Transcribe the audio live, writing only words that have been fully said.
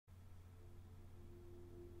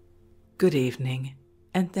Good evening,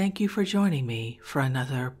 and thank you for joining me for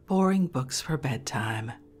another Boring Books for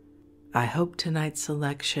Bedtime. I hope tonight's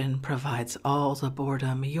selection provides all the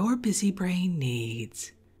boredom your busy brain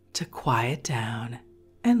needs to quiet down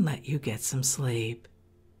and let you get some sleep.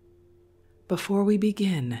 Before we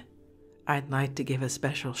begin, I'd like to give a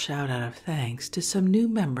special shout out of thanks to some new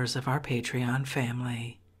members of our Patreon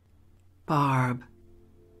family: Barb,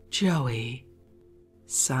 Joey,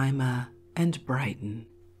 Sima, and Brighton.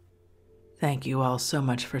 Thank you all so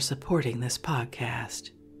much for supporting this podcast.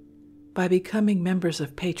 By becoming members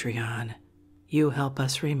of Patreon, you help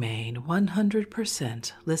us remain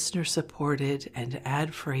 100% listener-supported and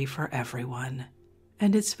ad-free for everyone,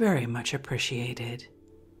 and it's very much appreciated.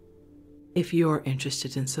 If you're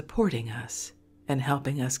interested in supporting us and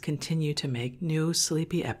helping us continue to make new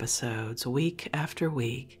sleepy episodes week after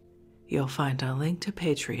week, you'll find a link to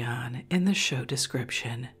Patreon in the show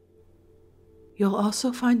description. You'll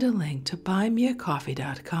also find a link to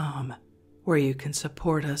buymeacoffee.com, where you can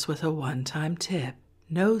support us with a one-time tip,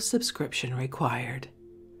 no subscription required.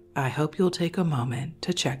 I hope you'll take a moment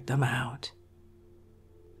to check them out.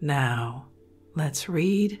 Now, let's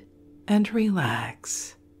read and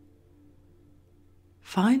relax.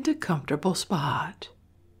 Find a comfortable spot.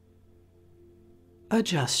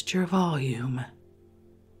 Adjust your volume.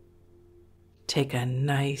 Take a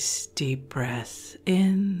nice deep breath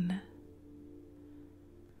in.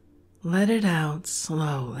 Let it out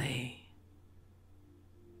slowly.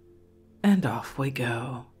 And off we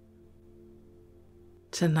go.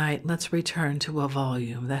 Tonight, let's return to a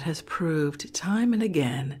volume that has proved time and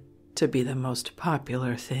again to be the most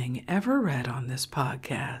popular thing ever read on this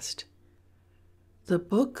podcast. The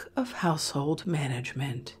Book of Household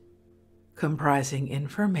Management, comprising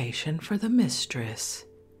information for the mistress,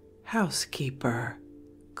 housekeeper,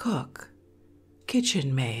 cook,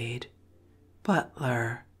 kitchen maid,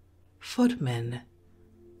 butler, footman,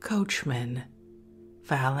 coachman,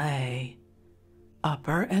 valet,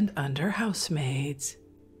 upper and under housemaids,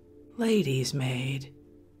 lady's maid,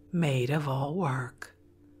 maid of all work,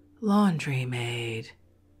 laundry maid,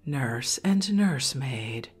 nurse and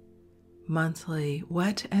nursemaid, monthly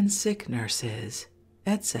wet and sick nurses,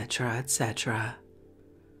 etc., etc.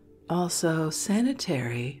 Also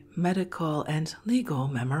sanitary, medical, and legal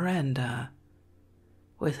memoranda,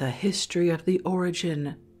 with a history of the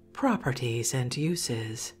origin, properties, and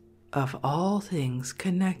uses of all things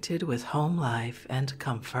connected with home life and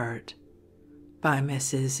comfort, by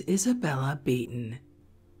Mrs. Isabella Beeton.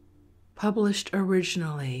 Published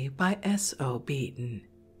originally by S.O. Beeton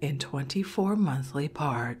in 24 monthly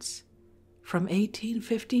parts from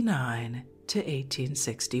 1859 to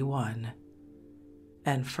 1861,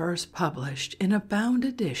 and first published in a bound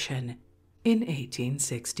edition in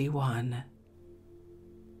 1861.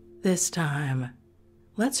 This time,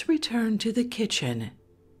 let's return to the kitchen,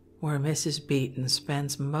 where Mrs. Beeton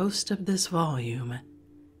spends most of this volume,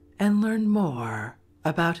 and learn more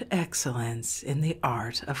about excellence in the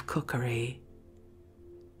art of cookery.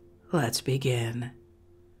 Let's begin.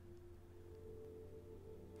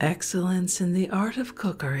 Excellence in the art of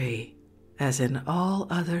cookery, as in all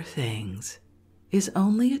other things, is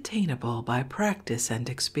only attainable by practice and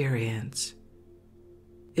experience.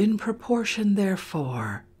 In proportion,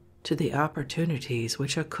 therefore, to the opportunities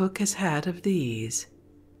which a cook has had of these,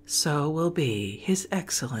 so will be his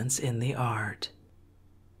excellence in the art.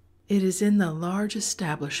 It is in the large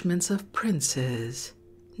establishments of princes,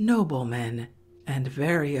 noblemen, and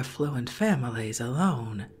very affluent families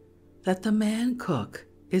alone that the man cook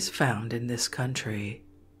is found in this country.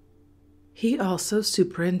 He also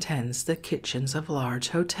superintends the kitchens of large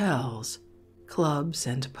hotels, clubs,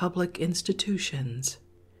 and public institutions,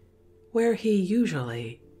 where he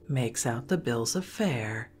usually makes out the bills of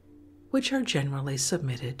fare, which are generally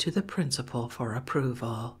submitted to the principal for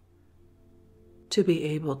approval. To be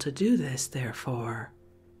able to do this, therefore,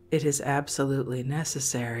 it is absolutely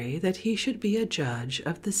necessary that he should be a judge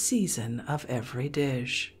of the season of every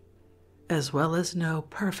dish, as well as know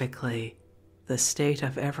perfectly the state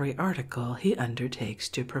of every article he undertakes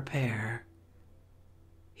to prepare.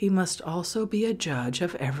 He must also be a judge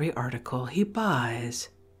of every article he buys,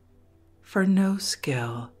 for no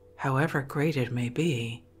skill, however great it may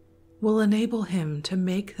be, will enable him to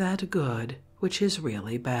make that good which is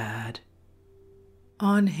really bad.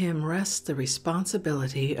 On him rests the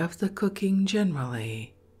responsibility of the cooking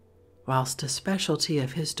generally, whilst a specialty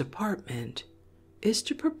of his department is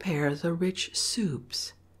to prepare the rich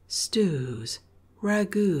soups, stews,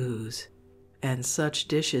 ragouts, and such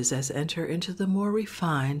dishes as enter into the more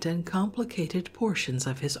refined and complicated portions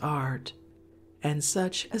of his art, and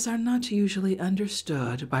such as are not usually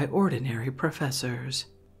understood by ordinary professors.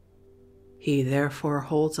 He therefore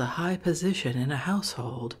holds a high position in a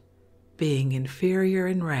household, being inferior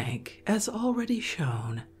in rank, as already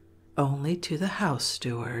shown, only to the house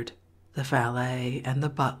steward, the valet, and the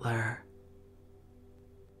butler.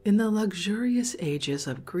 In the luxurious ages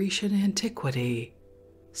of Grecian antiquity,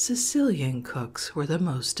 Sicilian cooks were the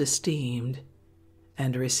most esteemed,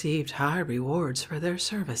 and received high rewards for their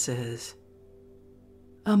services.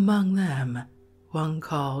 Among them, one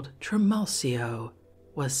called Trimalcio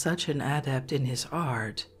was such an adept in his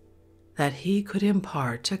art that he could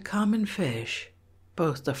impart to common fish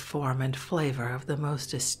both the form and flavor of the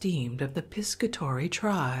most esteemed of the piscatory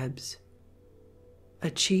tribes. A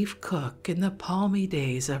chief cook in the palmy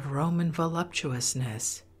days of Roman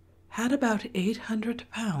voluptuousness had about 800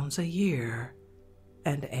 pounds a year,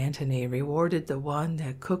 and Antony rewarded the one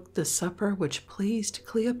that cooked the supper which pleased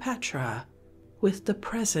Cleopatra with the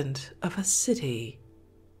present of a city.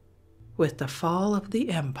 With the fall of the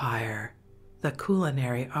empire, the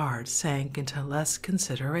culinary art sank into less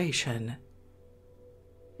consideration.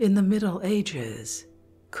 In the Middle Ages,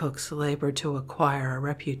 cooks labored to acquire a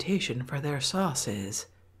reputation for their sauces,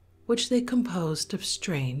 which they composed of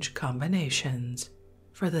strange combinations,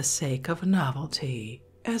 for the sake of novelty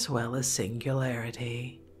as well as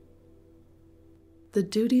singularity. The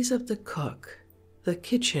duties of the cook, the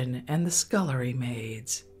kitchen, and the scullery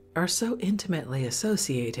maids are so intimately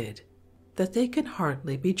associated that they can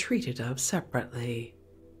hardly be treated of separately.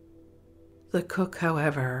 The cook,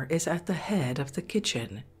 however, is at the head of the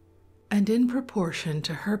kitchen, and in proportion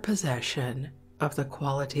to her possession of the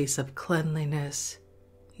qualities of cleanliness,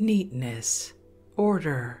 neatness,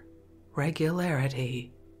 order,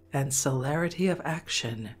 regularity, and celerity of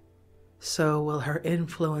action, so will her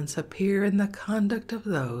influence appear in the conduct of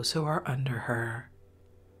those who are under her,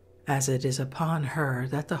 as it is upon her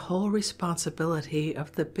that the whole responsibility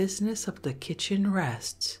of the business of the kitchen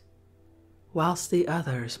rests, whilst the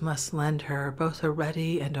others must lend her both a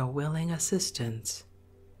ready and a willing assistance,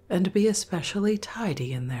 and be especially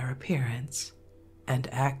tidy in their appearance and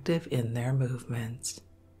active in their movements.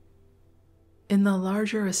 In the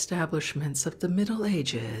larger establishments of the Middle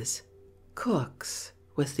Ages, cooks,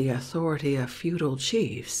 with the authority of feudal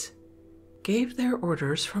chiefs, gave their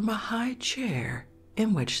orders from a high chair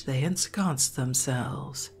in which they ensconced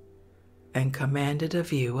themselves, and commanded a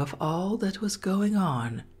view of all that was going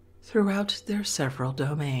on throughout their several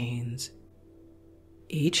domains.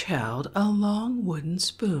 Each held a long wooden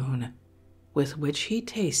spoon, with which he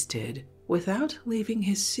tasted, without leaving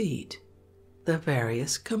his seat, the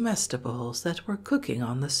various comestibles that were cooking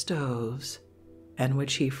on the stoves, and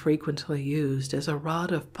which he frequently used as a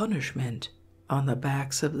rod of punishment on the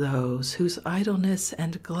backs of those whose idleness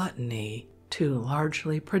and gluttony too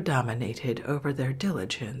largely predominated over their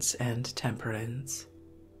diligence and temperance.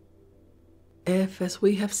 If, as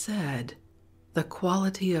we have said, the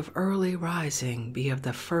quality of early rising be of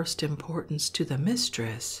the first importance to the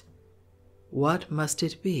mistress, what must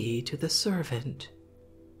it be to the servant?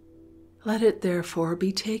 Let it therefore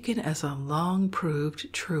be taken as a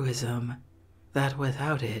long-proved truism that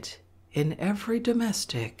without it, in every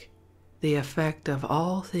domestic, the effect of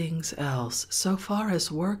all things else so far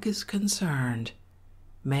as work is concerned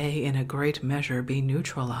may in a great measure be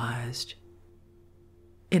neutralized.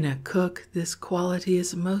 In a cook this quality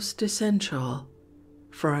is most essential,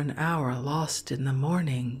 for an hour lost in the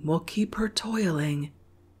morning will keep her toiling,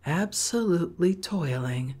 absolutely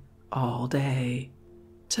toiling, all day,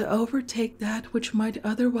 to overtake that which might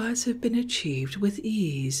otherwise have been achieved with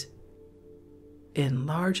ease. In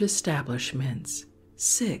large establishments,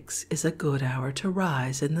 6 is a good hour to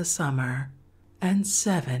rise in the summer, and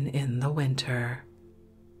 7 in the winter.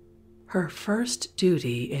 Her first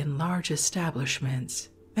duty in large establishments,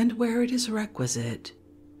 and where it is requisite,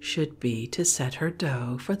 should be to set her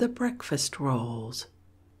dough for the breakfast rolls,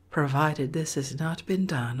 provided this has not been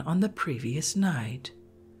done on the previous night,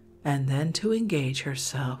 and then to engage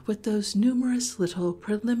herself with those numerous little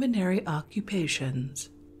preliminary occupations,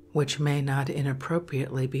 which may not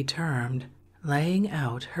inappropriately be termed laying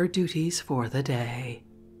out her duties for the day.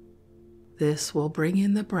 This will bring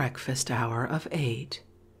in the breakfast hour of 8,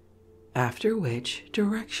 after which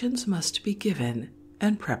directions must be given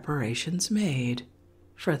and preparations made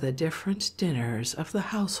for the different dinners of the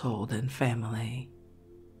household and family.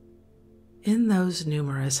 In those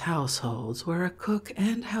numerous households where a cook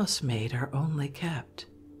and housemaid are only kept,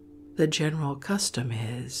 the general custom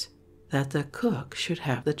is that the cook should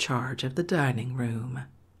have the charge of the dining room.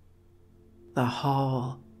 The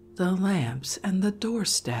hall, the lamps, and the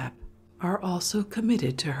doorstep are also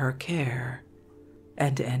committed to her care,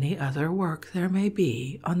 and any other work there may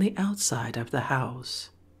be on the outside of the house.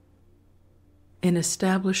 In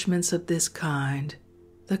establishments of this kind,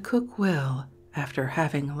 the cook will, after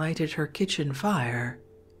having lighted her kitchen fire,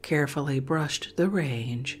 carefully brushed the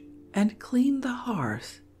range, and cleaned the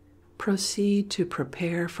hearth, proceed to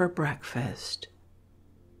prepare for breakfast.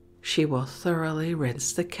 She will thoroughly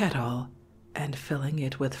rinse the kettle, and filling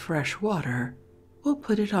it with fresh water, will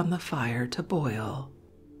put it on the fire to boil.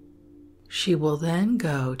 She will then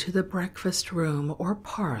go to the breakfast room or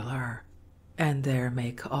parlor, and there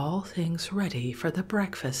make all things ready for the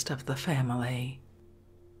breakfast of the family.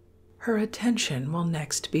 Her attention will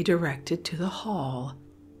next be directed to the hall,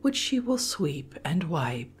 which she will sweep and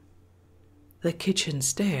wipe. The kitchen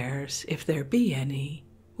stairs, if there be any,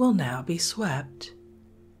 will now be swept,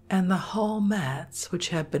 and the hall mats which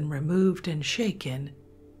have been removed and shaken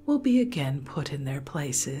will be again put in their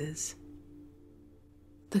places.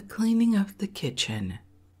 The cleaning of the kitchen,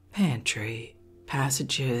 pantry,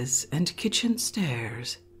 passages, and kitchen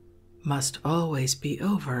stairs must always be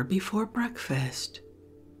over before breakfast,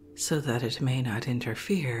 so that it may not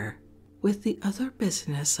interfere with the other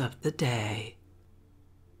business of the day.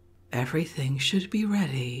 Everything should be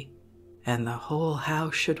ready, and the whole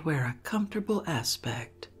house should wear a comfortable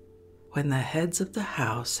aspect when the heads of the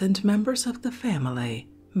house and members of the family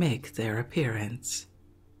make their appearance.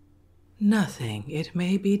 Nothing, it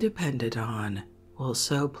may be depended on, will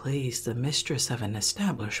so please the mistress of an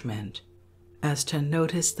establishment as to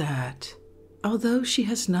notice that, although she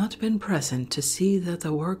has not been present to see that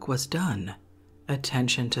the work was done,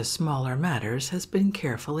 attention to smaller matters has been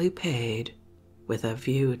carefully paid, with a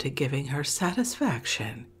view to giving her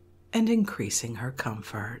satisfaction and increasing her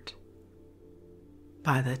comfort.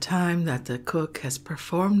 By the time that the cook has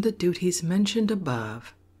performed the duties mentioned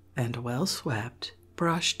above, and well swept,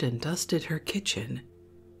 brushed, and dusted her kitchen,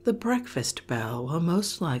 the breakfast bell will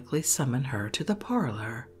most likely summon her to the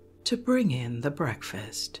parlor to bring in the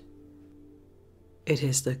breakfast. It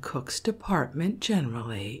is the cook's department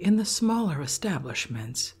generally in the smaller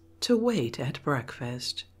establishments to wait at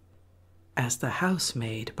breakfast, as the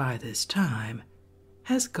housemaid by this time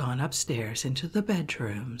has gone upstairs into the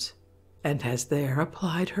bedrooms and has there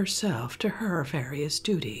applied herself to her various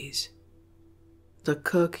duties. The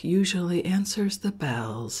cook usually answers the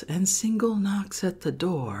bells and single knocks at the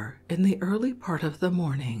door in the early part of the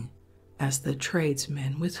morning, as the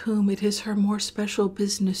tradesmen with whom it is her more special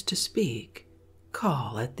business to speak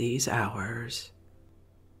call at these hours.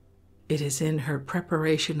 It is in her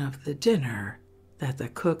preparation of the dinner that the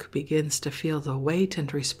cook begins to feel the weight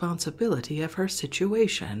and responsibility of her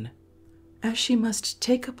situation, as she must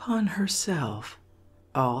take upon herself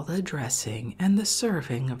all the dressing and the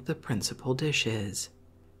serving of the principal dishes,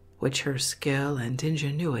 which her skill and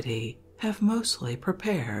ingenuity have mostly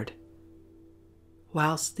prepared.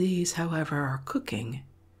 Whilst these, however, are cooking,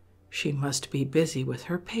 she must be busy with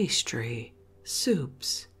her pastry,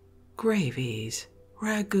 soups, gravies,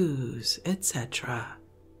 ragouts, etc.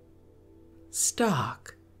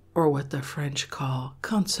 Stock, or what the French call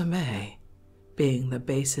consommé, being the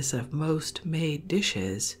basis of most made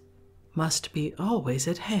dishes, must be always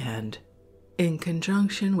at hand, in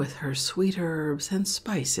conjunction with her sweet herbs and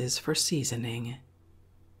spices for seasoning.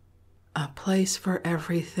 A place for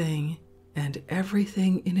everything, and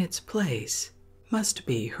everything in its place, must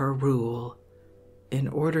be her rule, in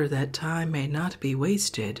order that time may not be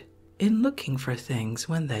wasted in looking for things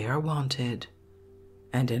when they are wanted,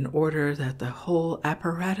 and in order that the whole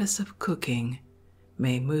apparatus of cooking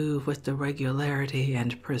may move with the regularity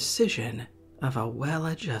and precision of a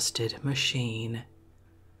well-adjusted machine.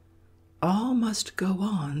 All must go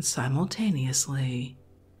on simultaneously.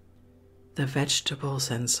 The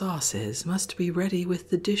vegetables and sauces must be ready with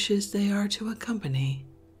the dishes they are to accompany,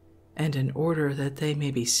 and in order that they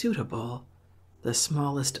may be suitable, the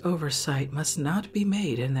smallest oversight must not be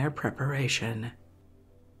made in their preparation.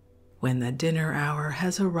 When the dinner hour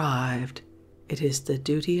has arrived, it is the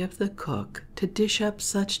duty of the cook to dish up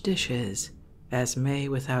such dishes as may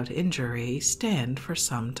without injury stand for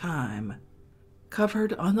some time,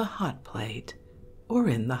 covered on the hot plate or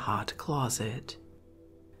in the hot closet.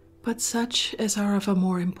 But such as are of a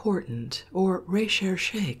more important or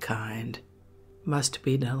recherché kind must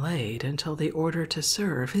be delayed until the order to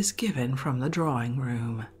serve is given from the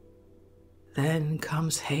drawing-room. Then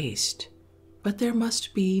comes haste, but there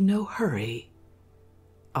must be no hurry.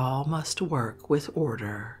 All must work with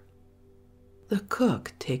order. The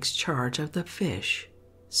cook takes charge of the fish,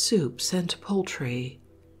 soups, and poultry,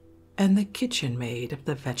 and the kitchen maid of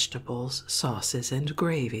the vegetables, sauces, and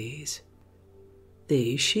gravies.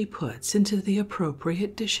 These she puts into the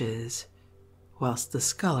appropriate dishes, whilst the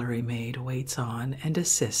scullery maid waits on and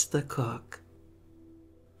assists the cook.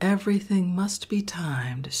 Everything must be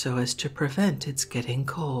timed so as to prevent its getting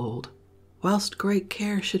cold, whilst great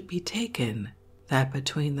care should be taken that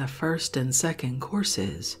between the first and second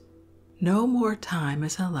courses no more time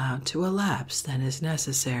is allowed to elapse than is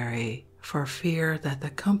necessary, for fear that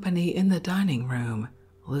the company in the dining room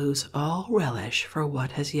lose all relish for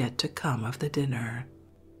what has yet to come of the dinner.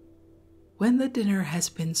 When the dinner has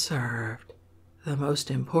been served, the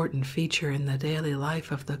most important feature in the daily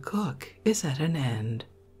life of the cook is at an end.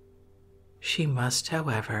 She must,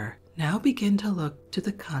 however, now begin to look to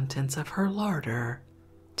the contents of her larder,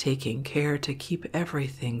 taking care to keep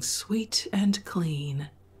everything sweet and clean,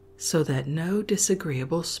 so that no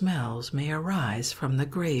disagreeable smells may arise from the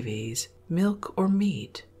gravies, milk, or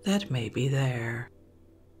meat that may be there.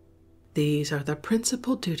 These are the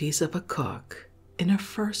principal duties of a cook in a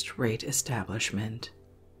first-rate establishment.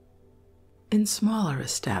 In smaller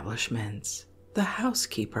establishments, the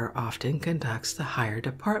housekeeper often conducts the higher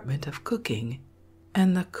department of cooking,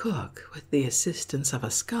 and the cook, with the assistance of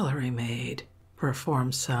a scullery maid,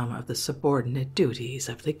 performs some of the subordinate duties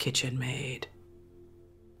of the kitchen maid.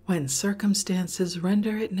 When circumstances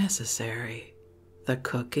render it necessary, the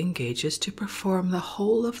cook engages to perform the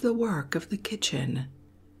whole of the work of the kitchen,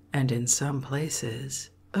 and in some places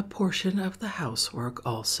a portion of the housework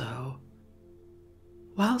also.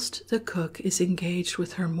 Whilst the cook is engaged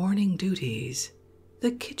with her morning duties,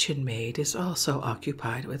 the kitchen maid is also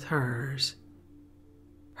occupied with hers.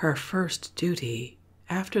 Her first duty,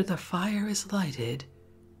 after the fire is lighted,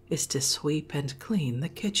 is to sweep and clean the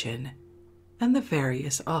kitchen and the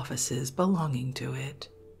various offices belonging to it.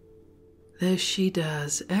 This she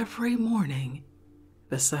does every morning,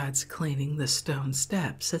 besides cleaning the stone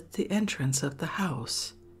steps at the entrance of the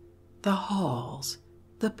house, the halls,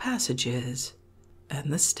 the passages,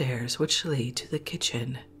 and the stairs which lead to the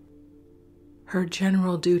kitchen. Her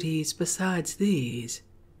general duties besides these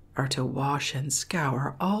are to wash and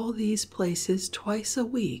scour all these places twice a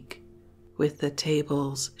week, with the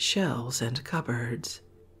tables, shelves, and cupboards.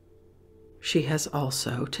 She has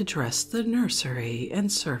also to dress the nursery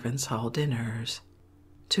and servants' hall dinners,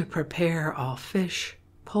 to prepare all fish,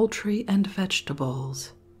 poultry, and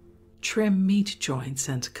vegetables, trim meat joints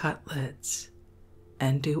and cutlets,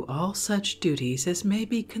 and do all such duties as may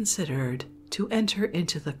be considered to enter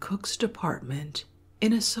into the cook's department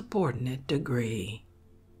in a subordinate degree.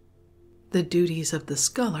 The duties of the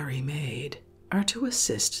scullery maid are to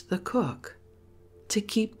assist the cook, to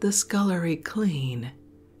keep the scullery clean,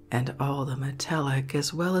 and all the metallic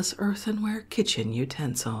as well as earthenware kitchen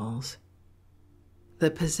utensils.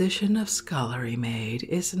 The position of scullery maid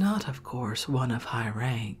is not, of course, one of high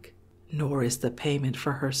rank, nor is the payment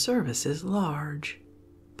for her services large.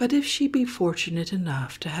 But if she be fortunate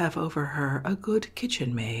enough to have over her a good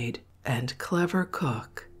kitchen maid and clever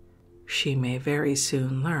cook, she may very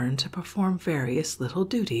soon learn to perform various little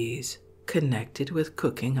duties connected with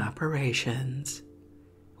cooking operations,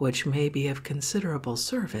 which may be of considerable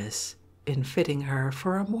service in fitting her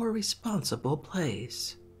for a more responsible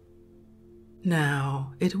place.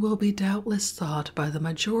 Now, it will be doubtless thought by the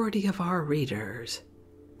majority of our readers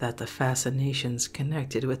that the fascinations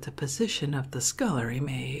connected with the position of the scullery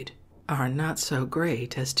maid are not so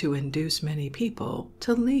great as to induce many people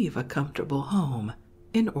to leave a comfortable home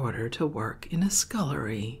in order to work in a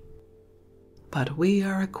scullery. But we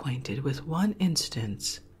are acquainted with one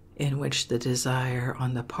instance in which the desire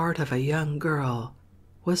on the part of a young girl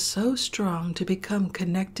was so strong to become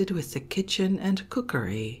connected with the kitchen and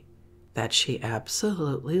cookery that she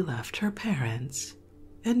absolutely left her parents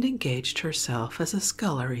and engaged herself as a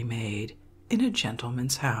scullery maid in a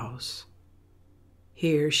gentleman's house.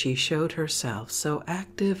 Here she showed herself so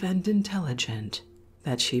active and intelligent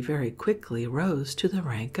that she very quickly rose to the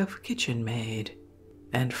rank of kitchen maid,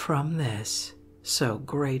 and from this, so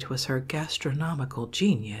great was her gastronomical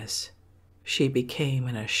genius, she became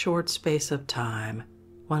in a short space of time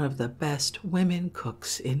one of the best women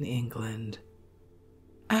cooks in England.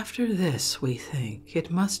 After this, we think it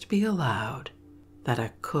must be allowed that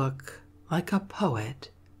a cook, like a poet,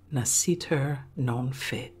 nascitur non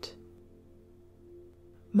fit.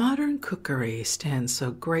 Modern cookery stands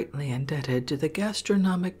so greatly indebted to the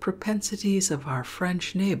gastronomic propensities of our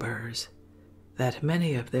French neighbors that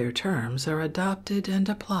many of their terms are adopted and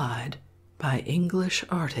applied by English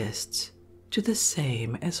artists to the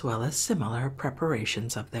same as well as similar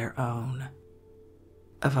preparations of their own.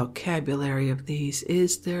 A vocabulary of these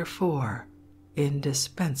is, therefore,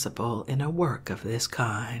 indispensable in a work of this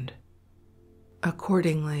kind.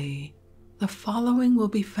 Accordingly, the following will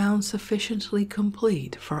be found sufficiently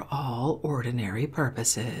complete for all ordinary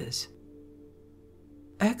purposes.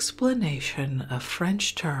 Explanation of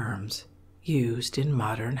French terms used in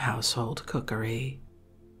modern household cookery.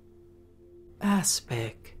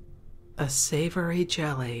 Aspic, a savory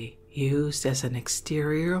jelly used as an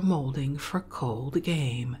exterior molding for cold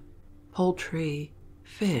game, poultry,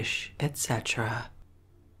 fish, etc.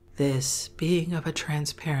 This, being of a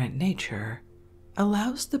transparent nature,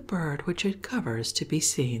 allows the bird which it covers to be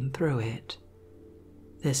seen through it.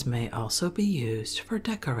 This may also be used for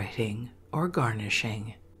decorating or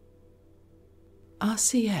garnishing.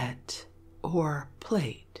 Assiette, or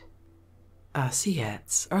plate.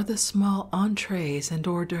 Assiettes are the small entrees and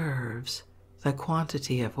hors d'oeuvres, the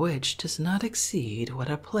quantity of which does not exceed what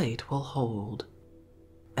a plate will hold.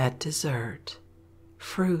 At dessert,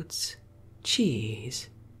 fruits, cheese,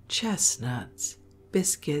 chestnuts,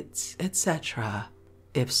 biscuits, etc.,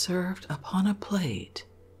 if served upon a plate,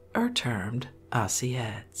 are termed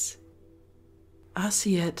assiettes.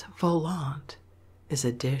 Assiette volante is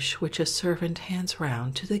a dish which a servant hands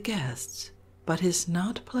round to the guests, but is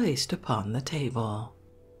not placed upon the table.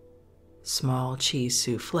 Small cheese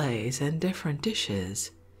soufflés and different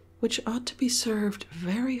dishes, which ought to be served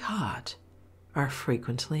very hot, are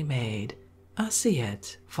frequently made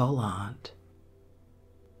assiette volante.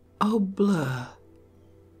 Au bleu,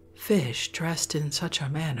 fish dressed in such a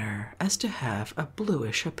manner as to have a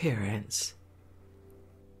bluish appearance.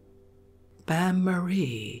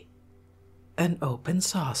 Bain-marie, an open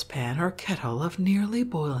saucepan or kettle of nearly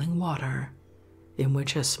boiling water, in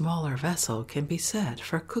which a smaller vessel can be set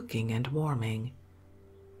for cooking and warming.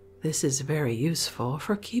 This is very useful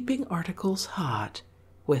for keeping articles hot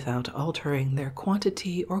without altering their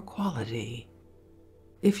quantity or quality.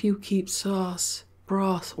 If you keep sauce,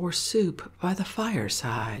 broth, or soup by the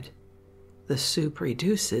fireside, the soup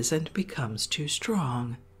reduces and becomes too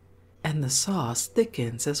strong, and the sauce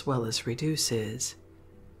thickens as well as reduces.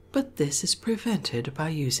 But this is prevented by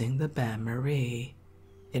using the bain-marie,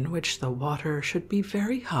 in which the water should be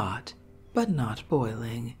very hot but not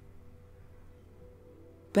boiling.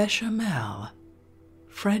 Bechamel,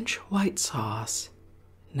 French white sauce,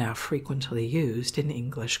 now frequently used in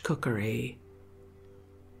English cookery.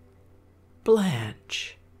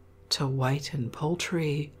 Blanch, to whiten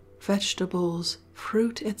poultry, vegetables,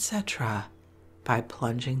 fruit, etc., by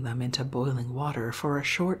plunging them into boiling water for a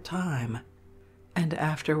short time, and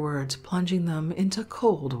afterwards plunging them into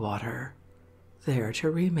cold water, there to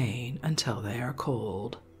remain until they are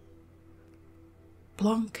cold.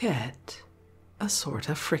 Blanquette, a sort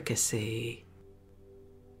of fricassee.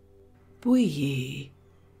 Bouillie,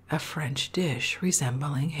 a French dish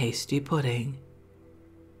resembling hasty pudding.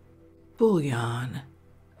 Bouillon,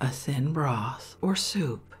 a thin broth or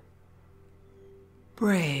soup.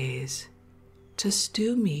 Braise, to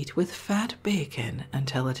stew meat with fat bacon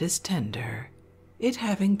until it is tender, it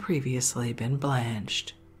having previously been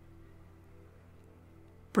blanched.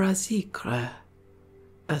 Brasicre,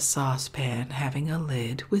 a saucepan having a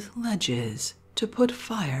lid with ledges to put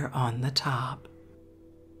fire on the top.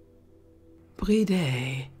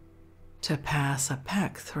 Bride, to pass a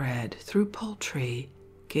pack thread through poultry,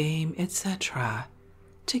 game, etc.,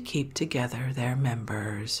 to keep together their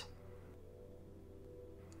members.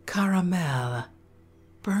 Caramel,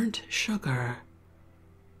 burnt sugar.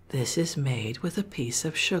 This is made with a piece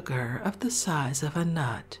of sugar of the size of a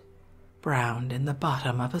nut, browned in the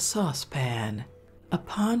bottom of a saucepan,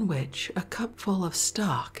 upon which a cupful of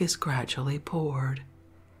stock is gradually poured,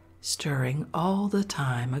 stirring all the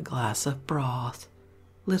time a glass of broth,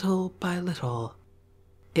 little by little.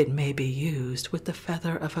 It may be used with the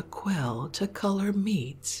feather of a quill to color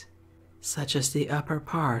meats, such as the upper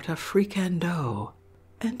part of fricandeau,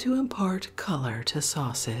 and to impart color to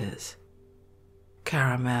sauces.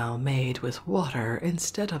 Caramel made with water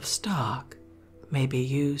instead of stock may be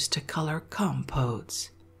used to color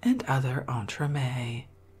compotes and other entremets.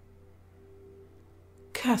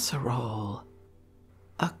 Casserole,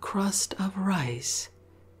 a crust of rice,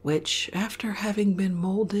 which, after having been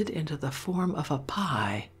molded into the form of a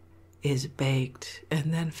pie, is baked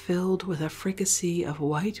and then filled with a fricassee of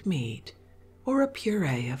white meat or a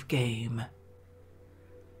puree of game.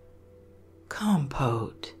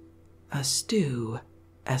 Compote, a stew,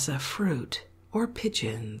 as of fruit or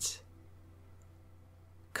pigeons.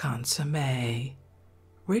 Consommé,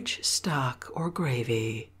 rich stock or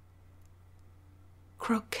gravy.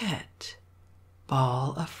 Croquette,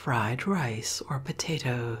 ball of fried rice or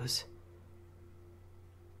potatoes.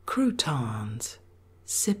 Croutons,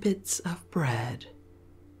 sippets of bread.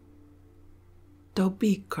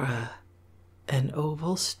 Daubicre, an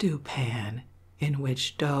oval stew pan in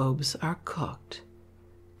which daubes are cooked,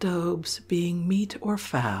 daubes being meat or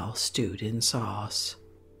fowl stewed in sauce.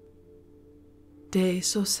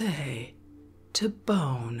 Désaucer, to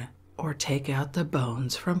bone or take out the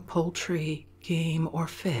bones from poultry, game, or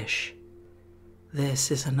fish. This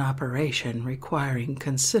is an operation requiring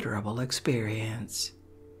considerable experience.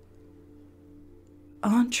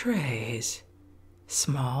 Entrees,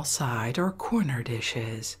 small side or corner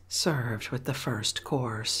dishes served with the first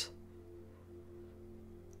course.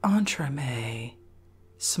 Entremet,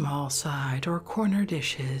 small side or corner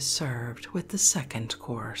dishes served with the second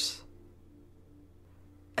course.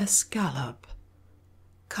 Escalope,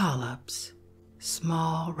 collops,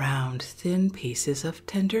 small, round, thin pieces of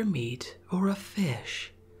tender meat or of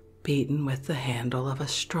fish, beaten with the handle of a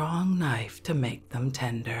strong knife to make them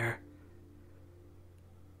tender.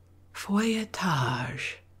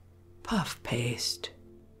 Feuilletage, puff paste.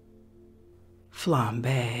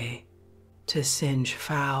 Flambe, to singe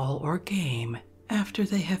fowl or game after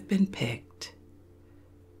they have been picked.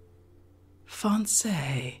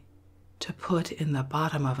 Fonce, to put in the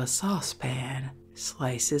bottom of a saucepan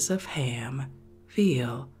slices of ham,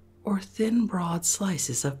 veal, or thin broad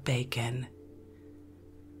slices of bacon.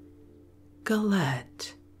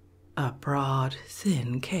 Galette, a broad,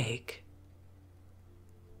 thin cake.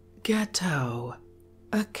 Gâteau,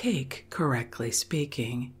 a cake correctly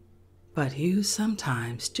speaking, but used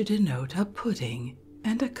sometimes to denote a pudding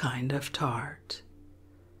and a kind of tart.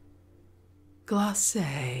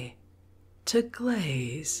 Glacé, to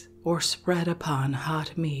glaze or spread upon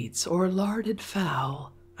hot meats or larded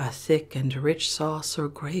fowl a thick and rich sauce or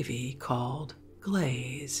gravy called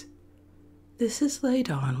glaze. This is laid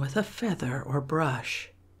on with a feather or brush,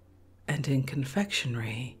 and in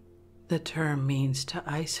confectionery, the term means to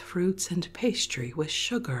ice fruits and pastry with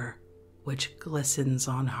sugar, which glistens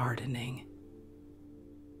on hardening.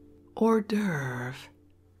 Hors d'oeuvre,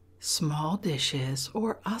 small dishes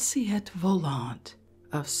or assiette volante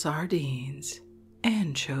of sardines,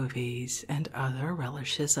 anchovies, and other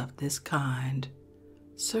relishes of this kind,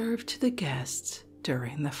 served to the guests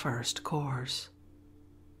during the first course.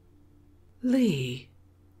 Lit,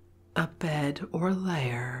 a bed or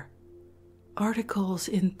layer. Articles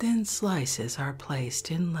in thin slices are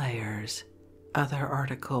placed in layers, other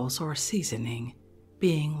articles or seasoning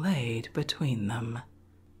being laid between them.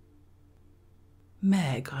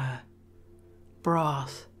 Maigre,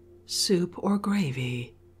 broth, soup, or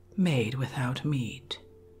gravy made without meat.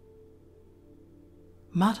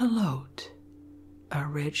 Matelote, a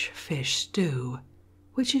rich fish stew,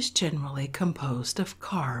 which is generally composed of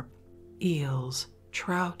carp, eels,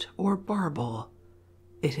 trout, or barbel.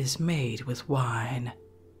 It is made with wine.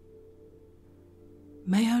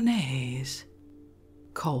 Mayonnaise,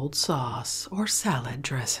 cold sauce or salad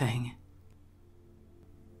dressing.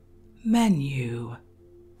 Menu,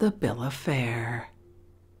 the bill of fare.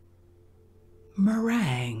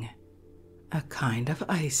 Meringue, a kind of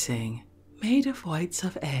icing made of whites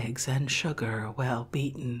of eggs and sugar well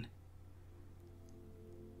beaten.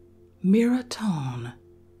 Miroton,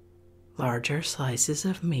 larger slices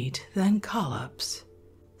of meat than collops,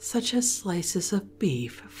 such as slices of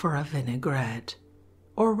beef for a vinaigrette,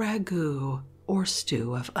 or ragout or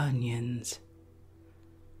stew of onions.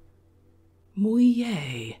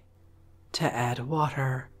 Mouiller, to add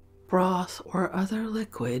water, broth, or other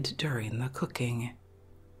liquid during the cooking.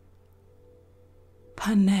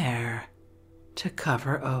 Paner, to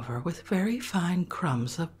cover over with very fine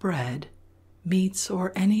crumbs of bread, meats,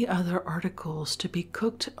 or any other articles to be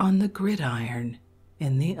cooked on the gridiron,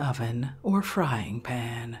 in the oven or frying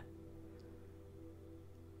pan.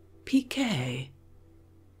 Piqué,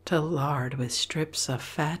 to lard with strips of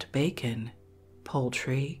fat bacon,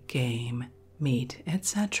 poultry, game, meat,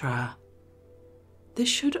 etc. This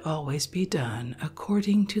should always be done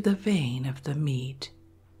according to the vein of the meat,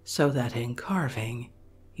 so that in carving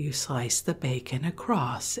you slice the bacon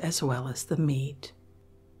across as well as the meat.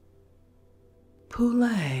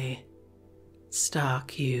 Poulet,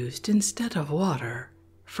 stock used instead of water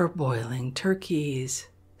for boiling turkeys,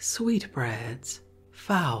 sweetbreads,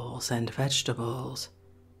 fowls, and vegetables,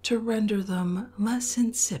 to render them less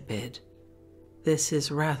insipid. This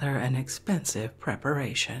is rather an expensive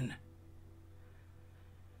preparation.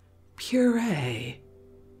 Purée,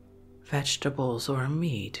 vegetables or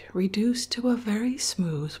meat reduced to a very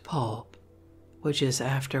smooth pulp, which is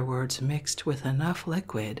afterwards mixed with enough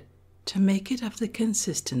liquid to make it of the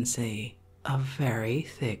consistency of very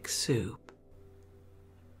thick soup.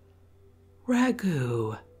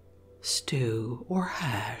 Ragout, stew or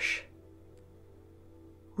hash.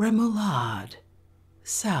 Remoulade,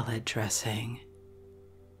 salad dressing.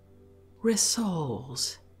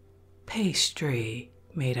 Rissoles, pastry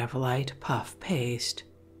made of light puff paste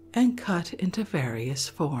and cut into various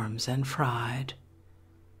forms and fried.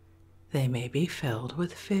 They may be filled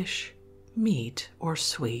with fish, meat or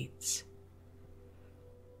sweets.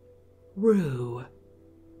 Roux,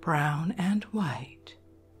 brown and white,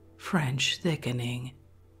 French thickening.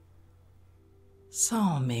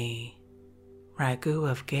 Salmi, ragout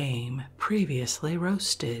of game previously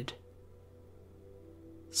roasted.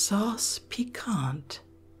 Sauce piquante,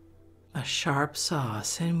 a sharp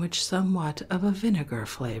sauce in which somewhat of a vinegar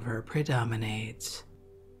flavor predominates.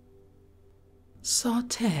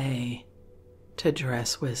 Sauté, to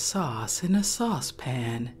dress with sauce in a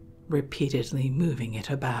saucepan, repeatedly moving it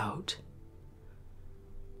about.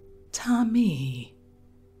 Tamis,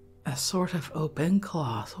 a sort of open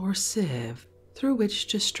cloth or sieve through which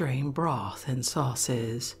to strain broth and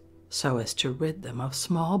sauces, so as to rid them of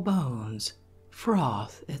small bones,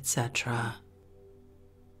 froth, etc.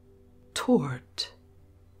 Tourte,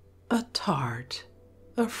 a tart,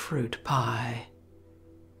 a fruit pie.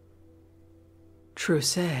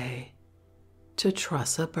 Trousseau, to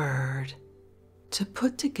truss a bird, to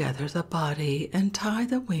put together the body and tie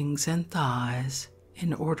the wings and thighs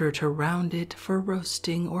in order to round it for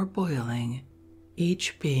roasting or boiling,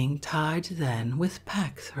 each being tied then with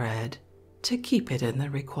pack thread to keep it in the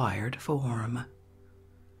required form.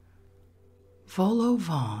 Vol au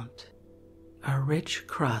vent, a rich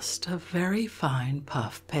crust of very fine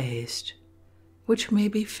puff paste, which may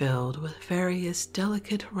be filled with various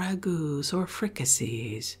delicate ragouts or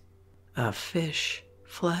fricassees of fish,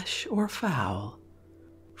 flesh, or fowl.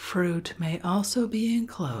 Fruit may also be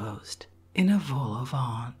enclosed in a vol au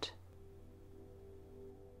vent.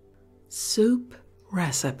 Soup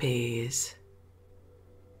recipes.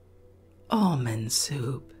 Almond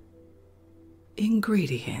soup.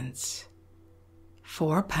 Ingredients: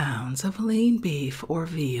 4 pounds of lean beef or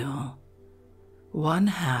veal,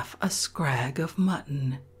 1/2 a scrag of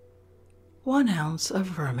mutton, 1 ounce of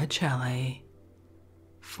vermicelli,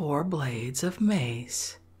 4 blades of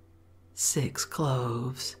mace, 6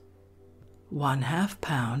 cloves, 1/2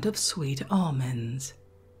 pound of sweet almonds,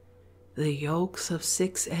 the yolks of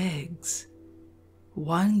 6 eggs,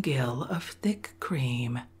 1 gill of thick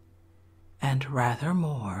cream, and rather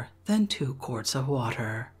more than 2 quarts of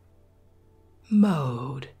water.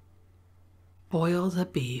 Mode: boil the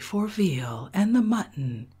beef or veal and the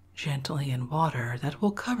mutton gently in water that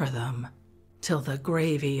will cover them till the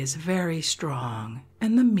gravy is very strong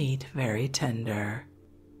and the meat very tender.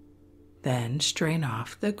 Then strain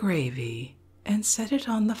off the gravy and set it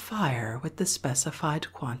on the fire with the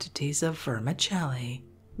specified quantities of vermicelli,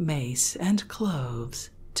 mace, and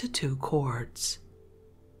cloves to 2 quarts.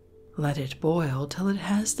 Let it boil till it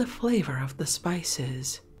has the flavor of the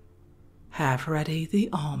spices. Have ready the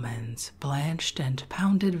almonds, blanched and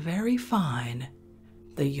pounded very fine,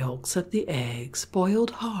 the yolks of the eggs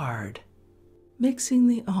boiled hard, mixing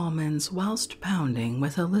the almonds whilst pounding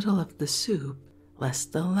with a little of the soup,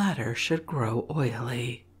 lest the latter should grow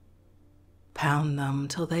oily. Pound them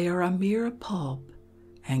till they are a mere pulp,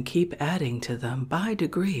 and keep adding to them by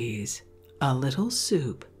degrees a little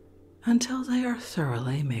soup until they are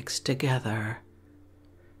thoroughly mixed together.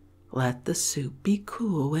 Let the soup be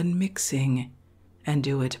cool when mixing, and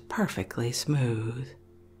do it perfectly smooth.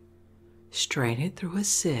 Strain it through a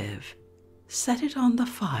sieve, set it on the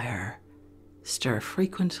fire, stir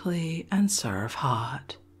frequently, and serve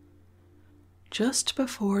hot. Just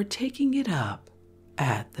before taking it up,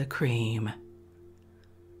 add the cream.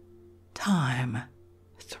 Time: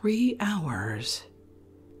 3 hours.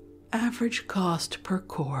 Average cost per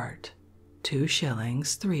quart: 2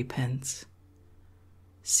 shillings 3 pence.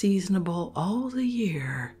 Seasonable all the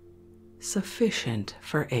year. Sufficient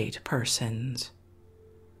for 8 persons.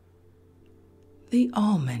 The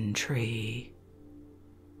almond tree.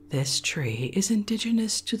 This tree is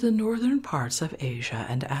indigenous to the northern parts of Asia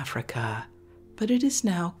and Africa, but it is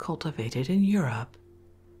now cultivated in Europe,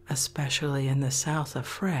 especially in the south of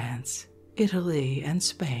France, Italy, and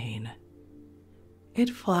Spain.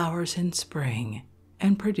 It flowers in spring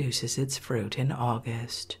and produces its fruit in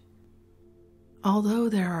August. Although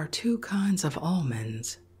there are 2 kinds of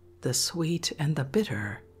almonds, the sweet and the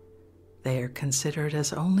bitter, they are considered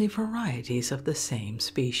as only varieties of the same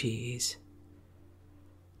species.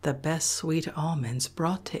 The best sweet almonds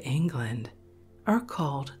brought to England are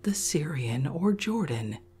called the Syrian or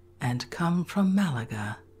Jordan and come from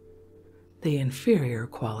Malaga. The inferior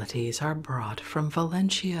qualities are brought from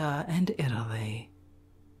Valencia and Italy.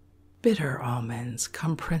 Bitter almonds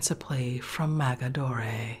come principally from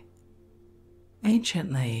Magadore.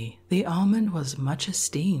 Anciently, the almond was much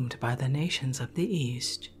esteemed by the nations of the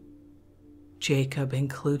East. Jacob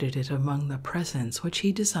included it among the presents which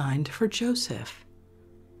he designed for Joseph.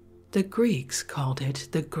 The Greeks called it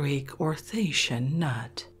the Greek or Thracian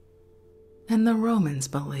nut, and the Romans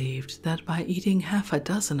believed that by eating half a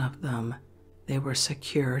dozen of them, they were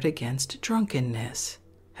secured against drunkenness,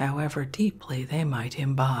 however deeply they might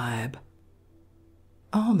imbibe.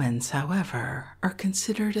 Almonds, however, are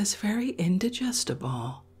considered as very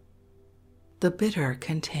indigestible. The bitter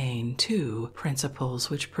contain two principles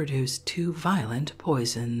which produce two violent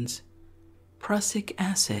poisons, prussic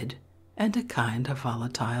acid and a kind of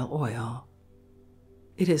volatile oil.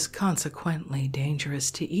 It is consequently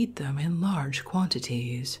dangerous to eat them in large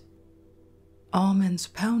quantities. Almonds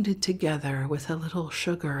pounded together with a little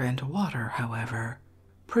sugar and water, however,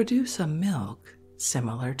 produce a milk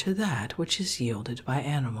similar to that which is yielded by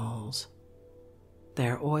animals.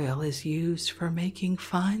 Their oil is used for making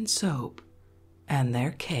fine soap, and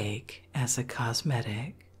their cake as a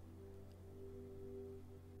cosmetic.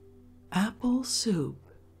 Apple soup.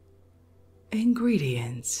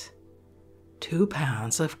 Ingredients: 2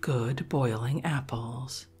 pounds of good boiling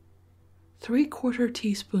apples, 3/4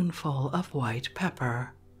 teaspoonful of white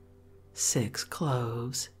pepper, 6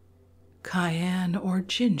 cloves, cayenne or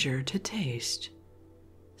ginger to taste,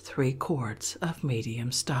 3 quarts of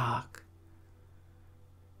medium stock.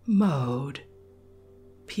 Mode: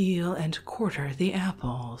 peel and quarter the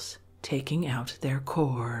apples, taking out their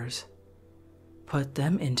cores. Put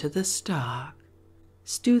them into the stock.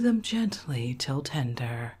 Stew them gently till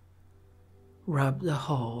tender. Rub the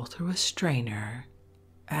whole through a strainer.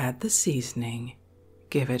 Add the seasoning.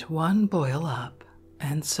 Give it 1 boil up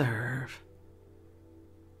and serve.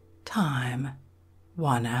 Time: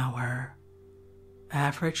 1 hour.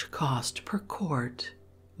 Average cost per quart,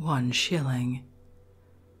 1 shilling.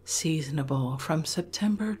 Seasonable from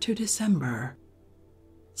September to December.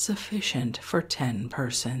 Sufficient for 10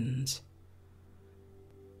 persons.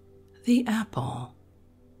 The apple.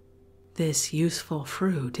 This useful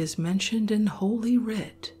fruit is mentioned in Holy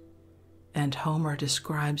Writ, and Homer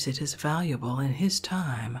describes it as valuable in his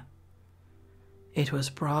time. It was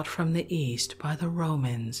brought from the East by the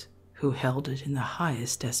Romans, who held it in the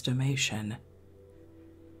highest estimation.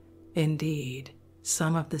 Indeed,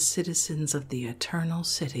 some of the citizens of the Eternal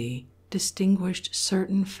City distinguished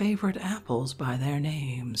certain favorite apples by their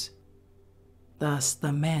names. Thus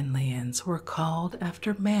the Manlians were called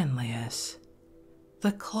after Manlius,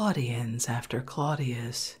 the Claudians after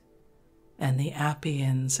Claudius, and the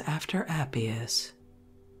Appians after Appius.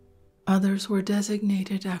 Others were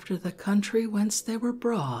designated after the country whence they were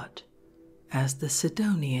brought, as the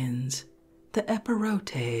Sidonians, the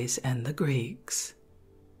Epirotes, and the Greeks.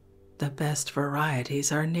 The best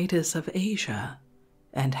varieties are natives of Asia,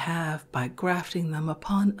 and have, by grafting them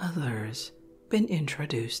upon others, been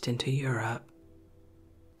introduced into Europe.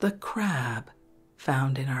 The crab,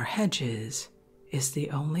 found in our hedges, is the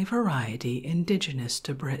only variety indigenous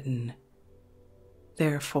to Britain.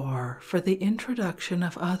 Therefore, for the introduction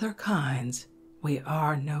of other kinds, we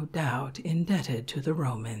are no doubt indebted to the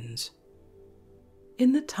Romans.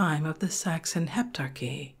 In the time of the Saxon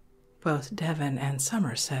Heptarchy, both Devon and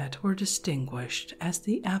Somerset were distinguished as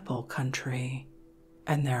the apple country,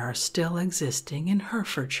 and there are still existing in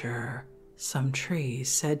Herefordshire some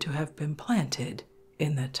trees said to have been planted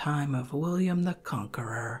in the time of William the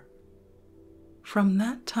Conqueror. From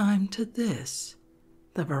that time to this,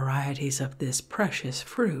 the varieties of this precious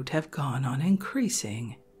fruit have gone on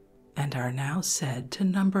increasing, and are now said to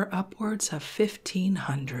number upwards of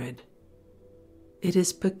 1,500. It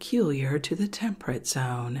is peculiar to the temperate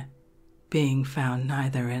zone, being found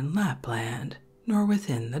neither in Lapland nor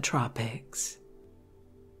within the tropics.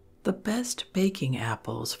 The best baking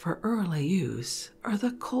apples for early use are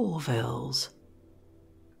the Colvilles.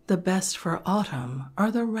 The best for autumn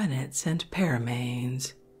are the rennets and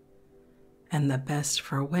pearmains, and the best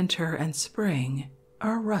for winter and spring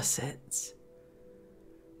are russets.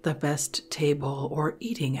 The best table or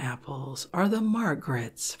eating apples are the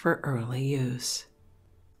Margarets for early use,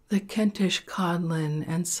 the Kentish codlin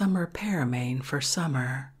and summer pearmain for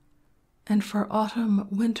summer, and for autumn,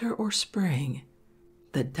 winter, or spring,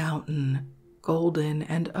 the Downton, golden,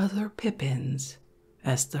 and other pippins,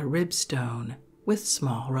 as the ribstone with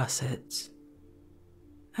small russets.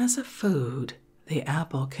 As a food, the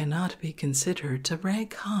apple cannot be considered to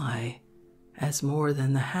rank high, as more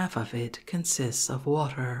than the half of it consists of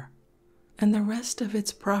water, and the rest of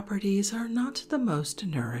its properties are not the most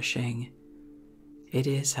nourishing. It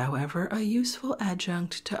is, however, a useful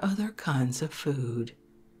adjunct to other kinds of food,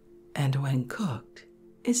 and when cooked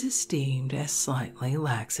is esteemed as slightly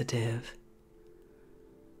laxative.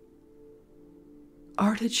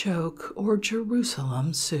 Artichoke or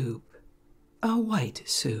Jerusalem soup, a white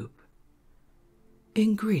soup.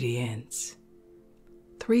 Ingredients: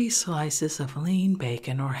 3 slices of lean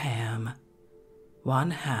bacon or ham,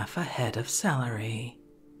 1/2 a head of celery,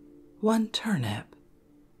 1 turnip,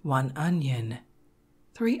 1 onion,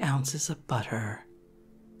 3 ounces of butter,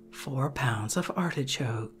 4 pounds of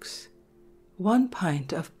artichokes, 1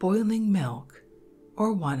 pint of boiling milk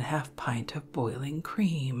or 1/2 pint of boiling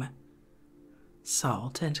cream,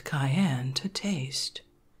 salt and cayenne to taste,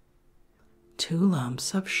 2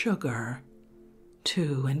 lumps of sugar,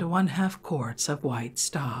 2 1/2 quarts of white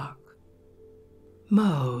stock.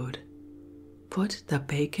 Mode: put the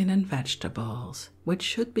bacon and vegetables, which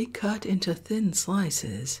should be cut into thin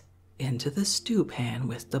slices, into the stew pan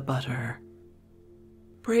with the butter.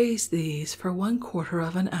 Braise these for 1/4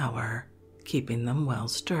 of an hour, keeping them well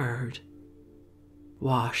stirred.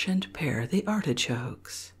 Wash and pare the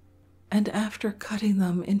artichokes, and after cutting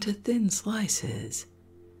them into thin slices,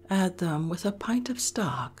 add them with a pint of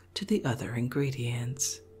stock to the other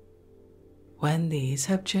ingredients. When these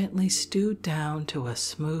have gently stewed down to a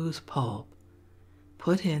smooth pulp,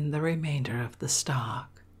 put in the remainder of the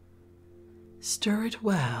stock. Stir it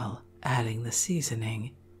well, adding the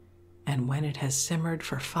seasoning, and when it has simmered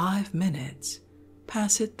for 5 minutes,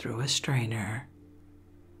 pass it through a strainer.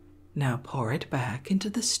 Now pour it back into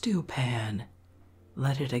the stew pan.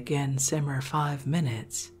 Let it again simmer 5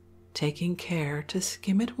 minutes, taking care to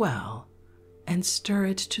skim it well, and stir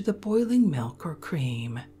it to the boiling milk or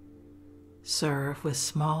cream. Serve with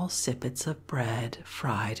small sippets of bread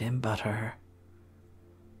fried in butter.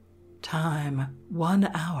 Time 1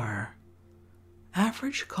 hour.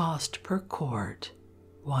 Average cost per quart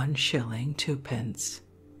 1 shilling 2 pence.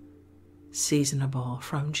 Seasonable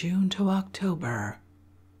from June to October.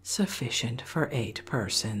 Sufficient for 8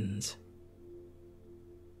 persons.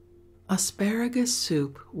 Asparagus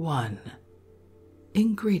soup 1.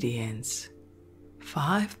 Ingredients: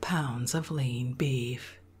 5 pounds of lean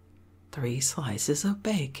beef, 3 slices of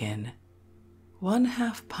bacon,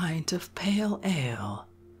 1/2 pint of pale ale,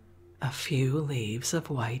 a few leaves of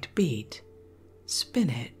white beet,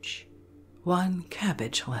 spinach, 1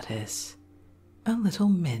 cabbage lettuce, a little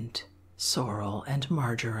mint, sorrel, and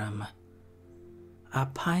marjoram, a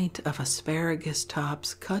pint of asparagus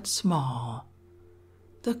tops cut small,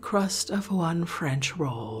 the crust of 1 French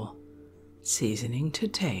roll, seasoning to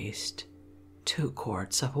taste, 2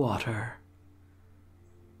 quarts of water.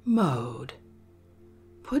 Mode: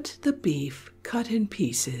 put the beef cut in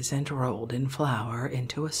pieces and rolled in flour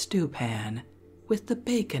into a stew pan with the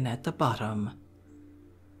bacon at the bottom.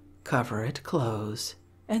 Cover it close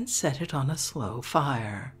and set it on a slow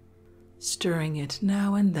fire, stirring it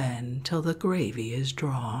now and then till the gravy is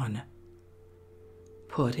drawn.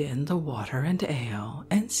 Put in the water and ale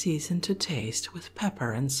and season to taste with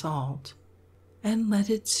pepper and salt, and let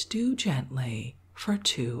it stew gently for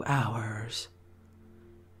 2 hours.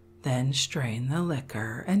 Then strain the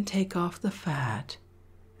liquor and take off the fat,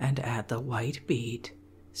 and add the white beet,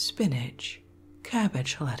 spinach,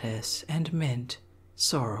 cabbage lettuce, and mint,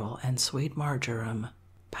 sorrel, and sweet marjoram,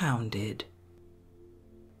 pounded.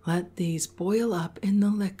 Let these boil up in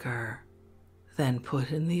the liquor. Then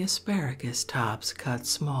put in the asparagus tops cut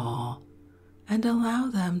small, and allow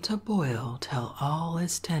them to boil till all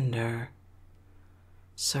is tender.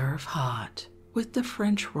 Serve hot with the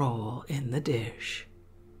French roll in the dish.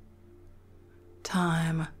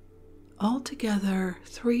 Time: altogether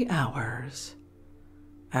 3 hours.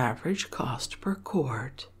 Average cost per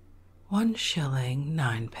quart 1 shilling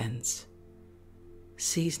 9 pence.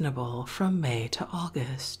 Seasonable from May to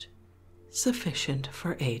August. Sufficient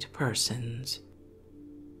for 8 persons.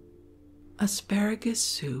 Asparagus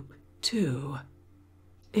soup 2.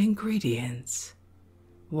 Ingredients: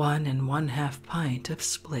 1 1/2 pint of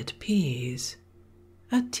split peas,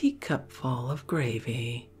 a teacupful of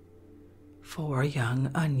gravy, 4 young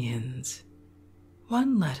onions,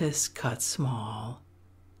 1 lettuce cut small,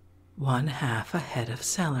 1/2 a head of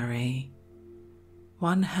celery,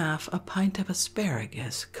 1/2 a pint of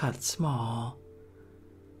asparagus cut small,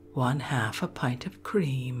 1/2 a pint of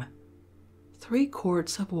cream, 3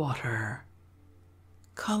 quarts of water.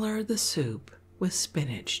 Color the soup with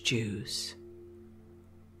spinach juice.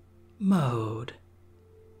 Mode: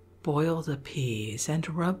 boil the peas and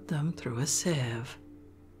rub them through a sieve.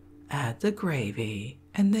 Add the gravy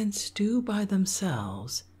and then stew by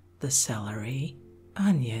themselves the celery,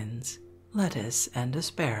 onions, lettuce, and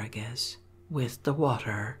asparagus with the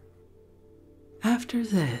water. After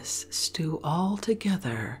this, stew all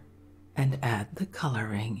together and add the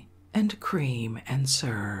coloring and cream and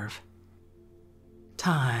serve.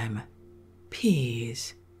 Time: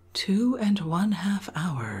 peas 2 1/2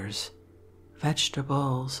 hours,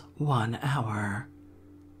 vegetables 1 hour,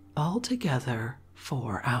 altogether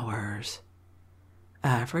 4 hours.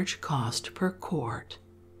 Average cost per quart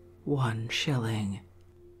 1 shilling.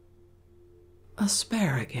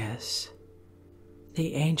 Asparagus.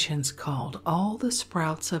 The ancients called all the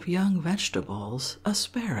sprouts of young vegetables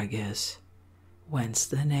asparagus, whence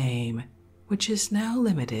the name, which is now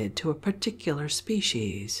limited to a particular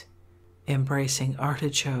species, embracing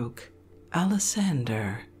artichoke,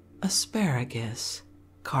 alisander, asparagus,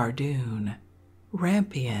 cardoon,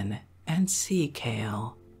 rampion, and sea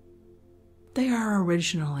kale. They are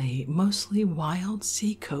originally mostly wild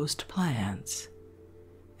seacoast plants,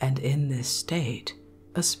 and in this state,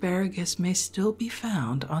 asparagus may still be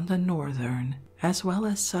found on the northern as well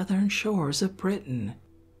as southern shores of Britain.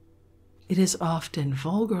 It is often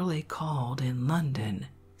vulgarly called in London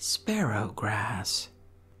sparrow grass,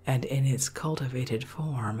 and in its cultivated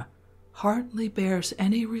form hardly bears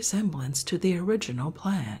any resemblance to the original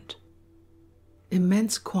plant.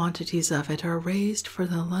 Immense quantities of it are raised for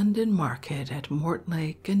the London market at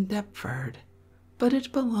Mortlake and Deptford, but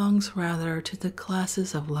it belongs rather to the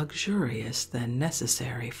classes of luxurious than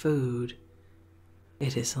necessary food.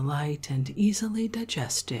 It is light and easily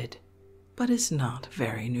digested, but is not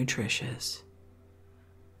very nutritious.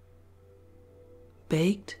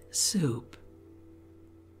 Baked soup.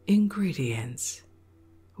 Ingredients: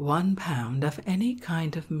 1 pound of any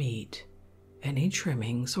kind of meat, any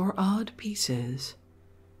trimmings or odd pieces,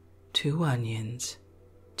 2 onions,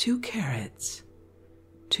 2 carrots,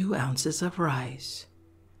 2 ounces of rice,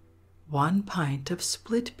 1 pint of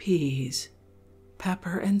split peas,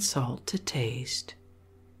 pepper and salt to taste,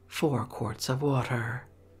 4 quarts of water.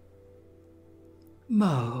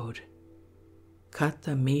 Mode: cut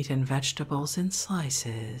the meat and vegetables in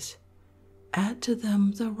slices, add to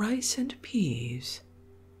them the rice and peas,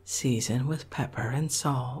 season with pepper and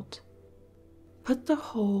salt. Put the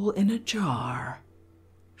whole in a jar,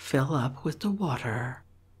 fill up with the water,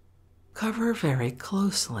 cover very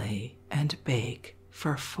closely, and bake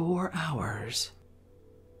for 4 hours.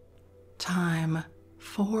 Time: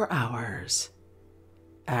 4 hours.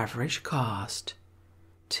 Average cost: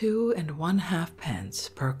 2 1/2 pence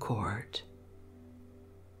per quart.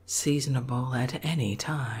 Seasonable at any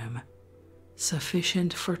time.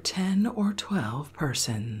 Sufficient for 10 or 12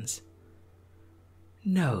 persons.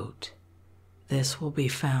 Note: this will be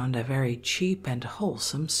found a very cheap and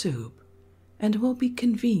wholesome soup, and will be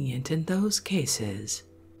convenient in those cases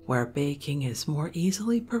where baking is more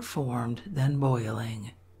easily performed than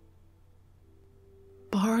boiling.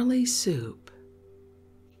 Barley soup.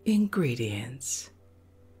 Ingredients: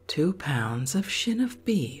 2 pounds of shin of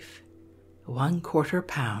beef, 1/4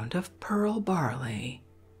 pound of pearl barley,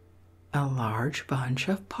 a large bunch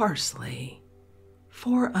of parsley,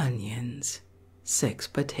 4 onions, 6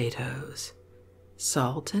 potatoes,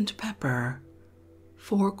 salt and pepper,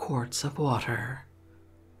 4 quarts of water.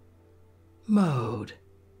 Mode: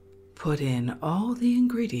 put in all the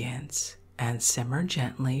ingredients and simmer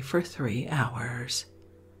gently for 3 hours.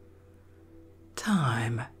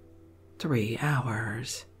 Time: 3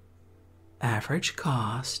 hours. Average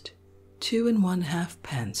cost: 2 1/2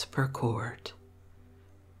 pence per quart.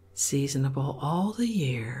 Seasonable all the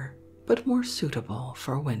year, but more suitable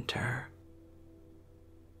for winter.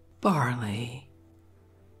 Barley.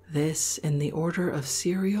 This, in the order of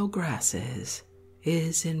cereal grasses,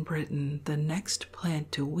 is in Britain the next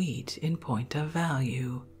plant to wheat in point of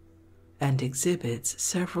value, and exhibits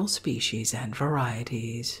several species and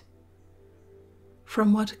varieties.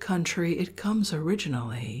 From what country it comes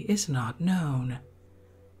originally is not known,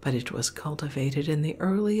 but it was cultivated in the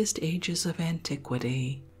earliest ages of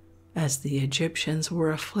antiquity, as the Egyptians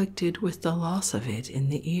were afflicted with the loss of it in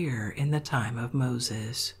the ear in the time of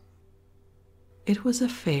Moses. It was a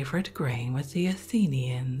favorite grain with the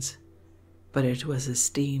Athenians, but it was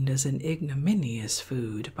esteemed as an ignominious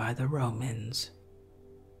food by the Romans.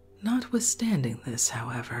 Notwithstanding this,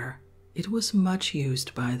 however, it was much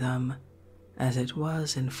used by them, as it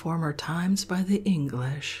was in former times by the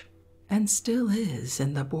English, and still is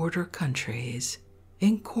in the border countries,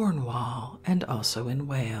 in Cornwall and also in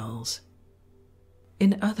Wales.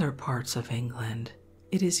 In other parts of England,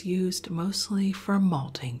 it is used mostly for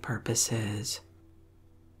malting purposes.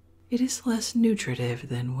 It is less nutritive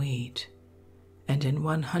than wheat, and in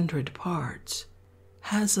 100 parts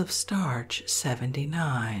has of starch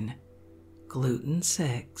 79, gluten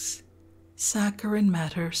 6, saccharin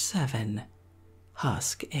matter 7,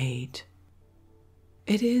 husk 8.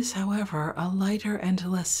 It is, however, a lighter and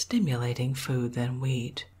less stimulating food than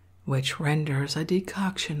wheat, which renders a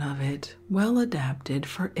decoction of it well adapted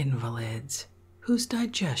for invalids whose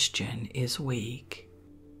digestion is weak.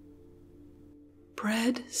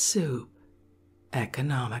 Bread soup.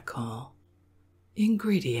 Economical.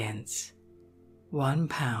 Ingredients: 1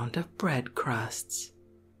 pound of bread crusts,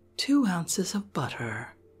 2 ounces of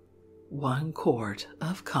butter, 1 quart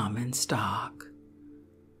of common stock.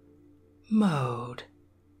 Mode: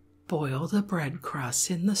 boil the bread crusts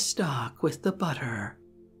in the stock with the butter.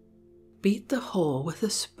 Beat the whole with a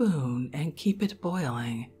spoon and keep it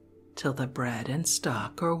boiling till the bread and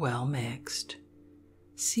stock are well mixed.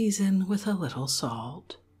 Season with a little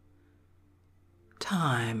salt.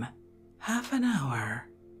 Time: half an hour.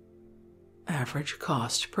 Average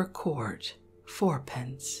cost per quart,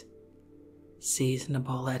 4d.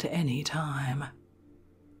 Seasonable at any time.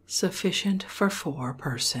 Sufficient for 4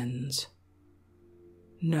 persons.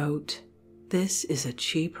 Note: this is a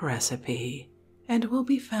cheap recipe and will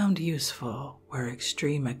be found useful where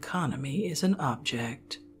extreme economy is an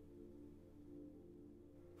object.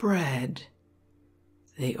 Bread.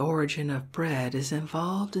 The origin of bread is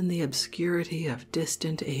involved in the obscurity of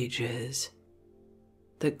distant ages.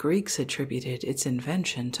 The Greeks attributed its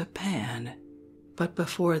invention to Pan, but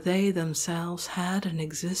before they themselves had an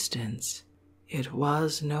existence, it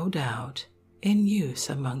was, no doubt, in use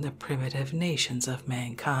among the primitive nations of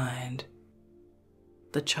mankind.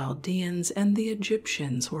 The Chaldeans and the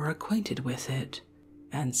Egyptians were acquainted with it,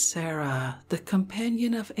 and Sarah, the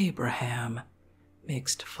companion of Abraham,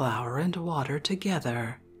 mixed flour and water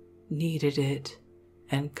together, kneaded it,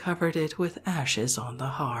 and covered it with ashes on the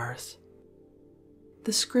hearth.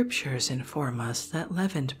 The scriptures inform us that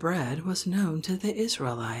leavened bread was known to the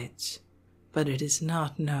Israelites, but it is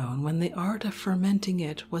not known when the art of fermenting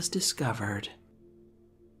it was discovered.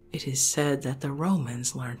 It is said that the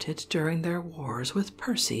Romans learnt it during their wars with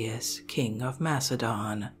Perseus, king of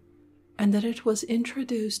Macedon, and that it was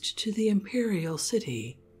introduced to the imperial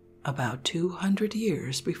city about 200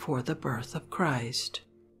 years before the birth of Christ.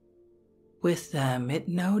 With them it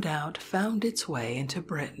no doubt found its way into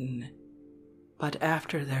Britain, but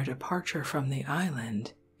after their departure from the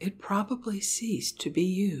island, it probably ceased to be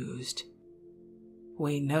used.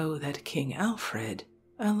 We know that King Alfred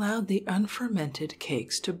allowed the unfermented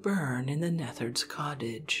cakes to burn in the Nethard's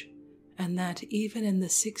cottage, and that even in the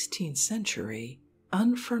 16th century,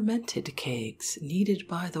 unfermented cakes kneaded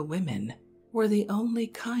by the women were the only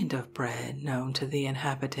kind of bread known to the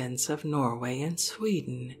inhabitants of Norway and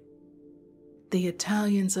Sweden. The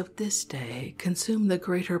Italians of this day consume the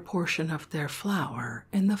greater portion of their flour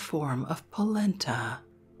in the form of polenta,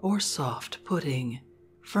 or soft pudding,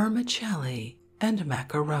 vermicelli, and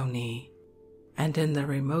macaroni, and in the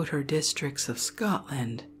remoter districts of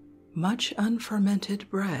Scotland, much unfermented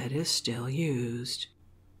bread is still used.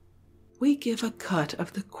 We give a cut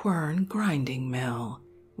of the quern grinding mill,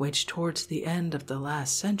 which towards the end of the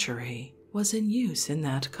last century was in use in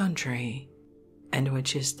that country, and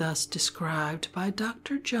which is thus described by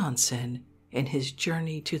Dr. Johnson in his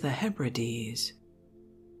Journey to the Hebrides.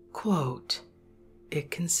 Quote, "It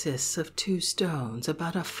consists of 2 stones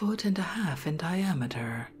about 1.5 feet in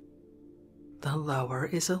diameter. The lower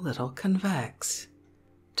is a little convex,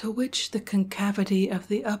 to which the concavity of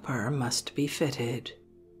the upper must be fitted.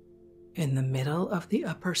 In the middle of the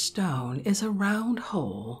upper stone is a round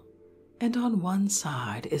hole, and on one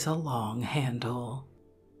side is a long handle.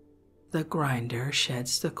 The grinder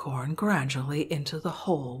sheds the corn gradually into the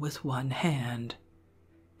hole with one hand,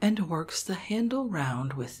 and works the handle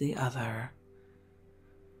round with the other.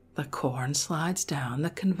 The corn slides down the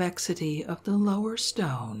convexity of the lower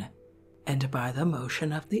stone, and by the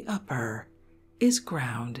motion of the upper is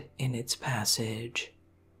ground in its passage."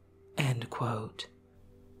 End quote.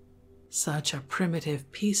 Such a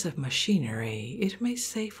primitive piece of machinery, it may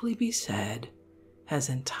safely be said, has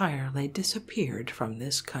entirely disappeared from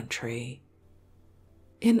this country.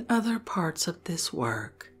 In other parts of this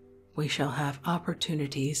work, we shall have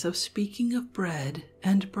opportunities of speaking of bread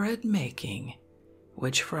and bread making,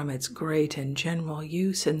 which from its great and general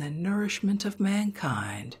use in the nourishment of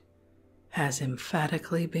mankind has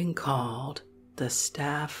emphatically been called the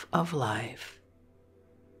staff of life.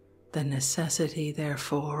 The necessity,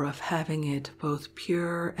 therefore, of having it both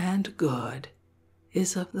pure and good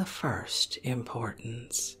is of the first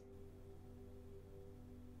importance.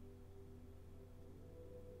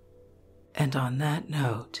 And on that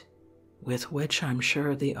note, with which I'm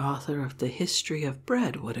sure the author of the History of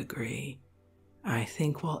Bread would agree, I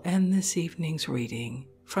think we'll end this evening's reading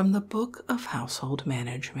from the Book of Household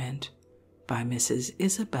Management by Mrs.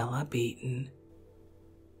 Isabella Beeton.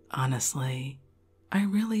 Honestly, I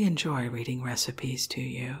really enjoy reading recipes to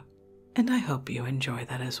you, and I hope you enjoy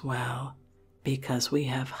that as well, because we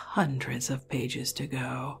have hundreds of pages to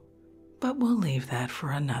go, but we'll leave that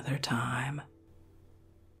for another time.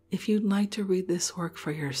 If you'd like to read this work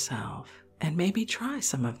for yourself and maybe try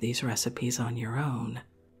some of these recipes on your own,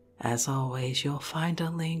 As always, you'll find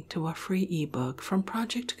a link to a free ebook from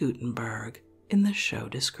Project Gutenberg in the show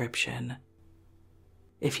description.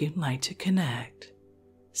 If you'd like to connect,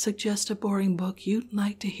 suggest a boring book you'd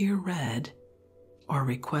like to hear read, or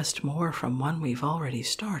request more from one we've already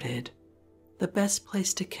started, the best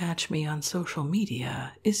place to catch me on social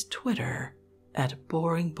media is Twitter at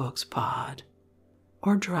BoringBooksPod,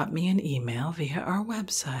 or drop me an email via our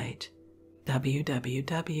website,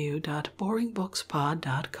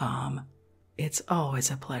 www.boringbookspod.com. It's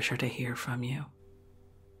always a pleasure to hear from you.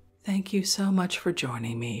 Thank you so much for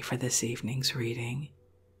joining me for this evening's reading.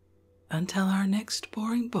 Until our next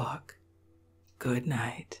boring book, good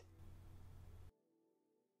night.